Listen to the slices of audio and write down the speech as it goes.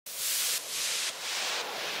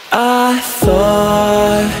I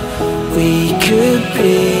thought we could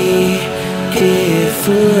be here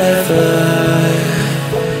forever.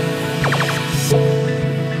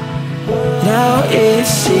 Now it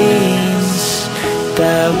seems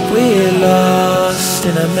that we're lost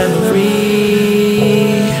in a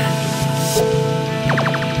memory.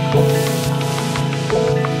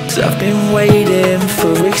 'Cause I've been waiting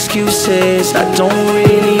for excuses. I don't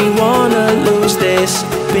really wanna lose this.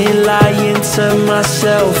 Been lying to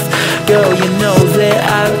myself. Girl, you know that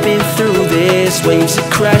I've been through this. Waves are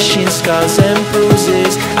crashing, scars and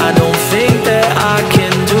bruises. I don't think that I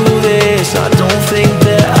can do this. I don't think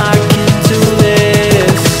that I can do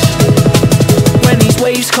this. When these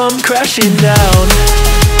waves come crashing down,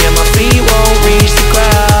 yeah, my feet won't reach the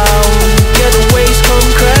ground. Yeah, the waves come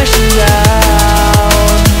crashing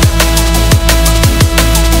down.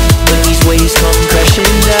 When these waves come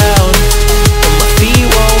crashing down, and my feet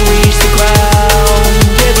won't reach the ground.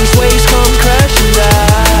 Yeah, these waves come crashing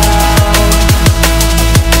down.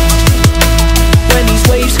 When these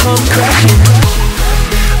waves come crashing.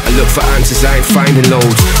 I look for answers, I ain't finding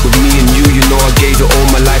loads. With me and you know I gave it all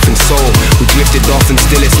my life and soul. We drifted off and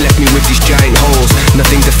still it's left me with these giant holes.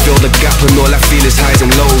 Nothing to fill the gap and all I feel is highs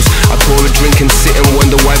and lows. I pour a drink and sit and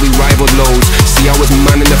wonder why we rivaled lows. See, I was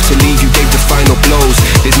man enough to leave, you gave the final blows.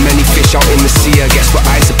 There's many fish out in the sea, I guess what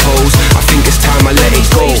I suppose. I think it's time I let it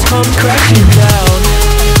go. When these waves come crashing down,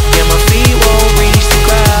 yeah, my feet won't reach the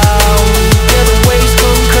ground. Yeah, the waves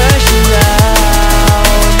come crashing down.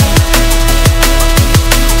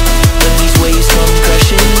 When these waves come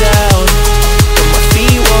crashing down, and my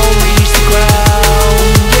feet won't reach the ground.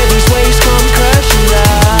 Yeah, these waves come crashing down.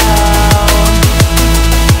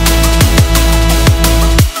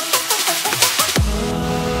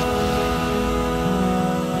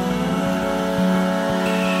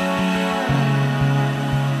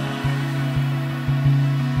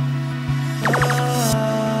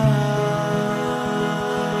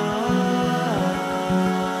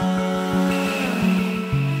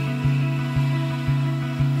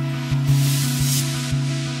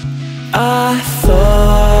 I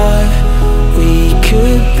thought we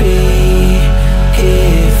could be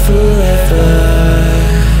here forever.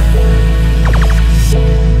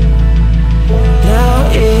 Now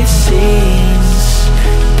it seems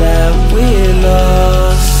that we're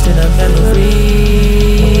lost in a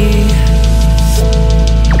memory.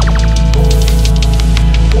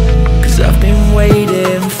 'Cause I've been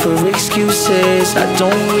waiting for excuses. I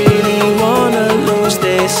don't really wanna lose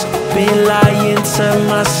this. Been lying to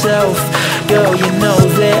myself. Girl, you know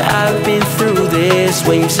that I've been through this.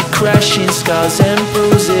 Waves are crashing, scars and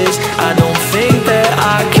bruises. I don't think that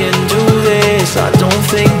I can do this. I don't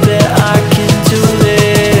think that I can do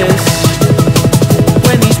this.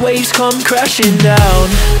 When these waves come crashing down,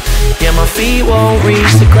 yeah, my feet won't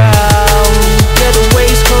reach the ground. Yeah, the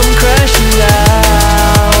waves come crashing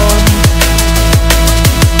down.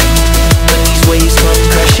 When these waves come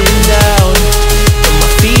crashing down, and my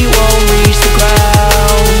feet won't reach the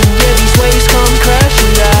ground. Yeah, these waves come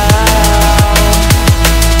crashing down.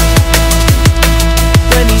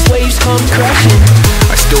 When these waves come crashing.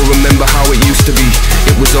 I still remember how it used to be.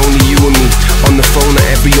 It was only you and me, on the phone at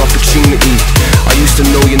every opportunity. I used to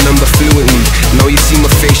know your number fluently. Now you see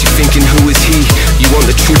my face, you're thinking, who is he? You want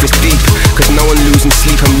the truth, it's deep. 'Cause now I'm losing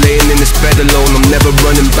sleep, I'm laying in this bed alone. I'm never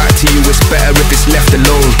running back to you, it's better if it's left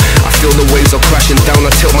alone. I feel the waves are crashing down,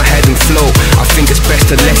 I tilt my head and float. I think it's best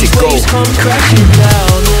to let it go. When these waves come crashing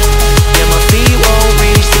down,